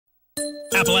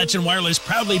Appalachian Wireless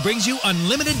proudly brings you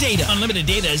unlimited data. Unlimited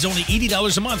data is only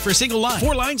 $80 a month for a single line.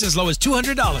 4 lines as low as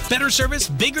 $200. Better service,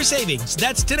 bigger savings.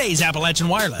 That's today's Appalachian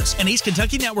Wireless, an East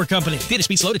Kentucky network company. Data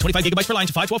speed slow to 25 gigabytes per line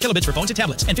to 512 kilobits for phones and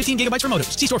tablets, and 15 gigabytes for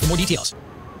modems. See store for more details.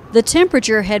 The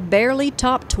temperature had barely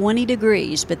topped 20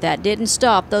 degrees, but that didn't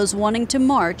stop those wanting to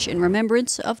march in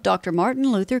remembrance of Dr.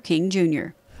 Martin Luther King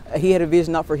Jr. He had a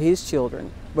vision not for his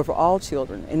children, but for all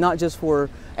children, and not just for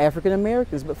African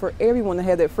Americans, but for everyone to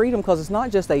have that freedom, because it's not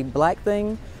just a black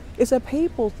thing, it's a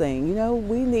people thing. You know,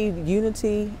 we need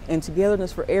unity and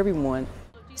togetherness for everyone.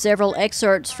 Several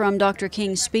excerpts from Dr.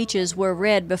 King's speeches were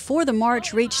read before the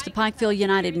march reached the Pikeville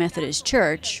United Methodist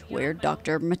Church, where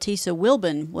Dr. Matisa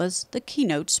Wilbin was the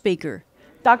keynote speaker.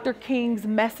 Dr. King's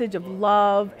message of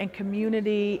love and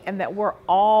community and that we're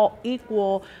all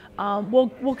equal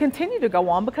will continue to go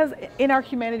on, because in our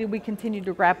humanity we continue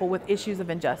to grapple with issues of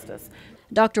injustice.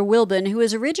 Dr. Wilbin, who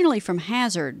is originally from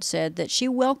Hazard, said that she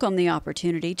welcomed the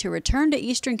opportunity to return to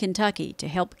Eastern Kentucky to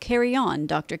help carry on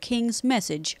Dr. King's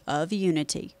message of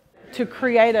unity. To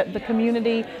create the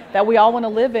community that we all want to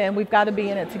live in, we've got to be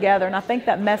in it together. And I think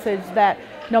that message that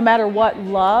no matter what,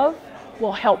 love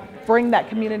will help bring that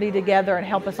community together and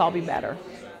help us all be better.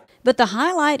 But the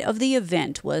highlight of the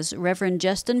event was Reverend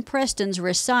Justin Preston's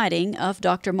reciting of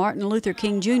Dr. Martin Luther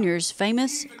King Jr.'s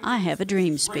famous I Have a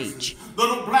Dream speech.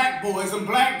 Little black boys and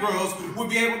black girls will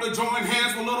be able to join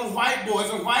hands with little white boys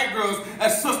and white girls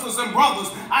as sisters and brothers.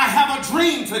 I have a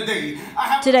dream today.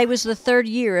 Today was the third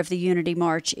year of the Unity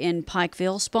March in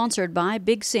Pikeville, sponsored by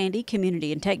Big Sandy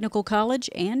Community and Technical College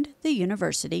and the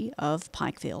University of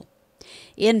Pikeville.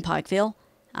 In Pikeville,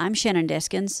 I'm Shannon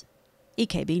Deskins,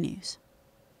 EKB News.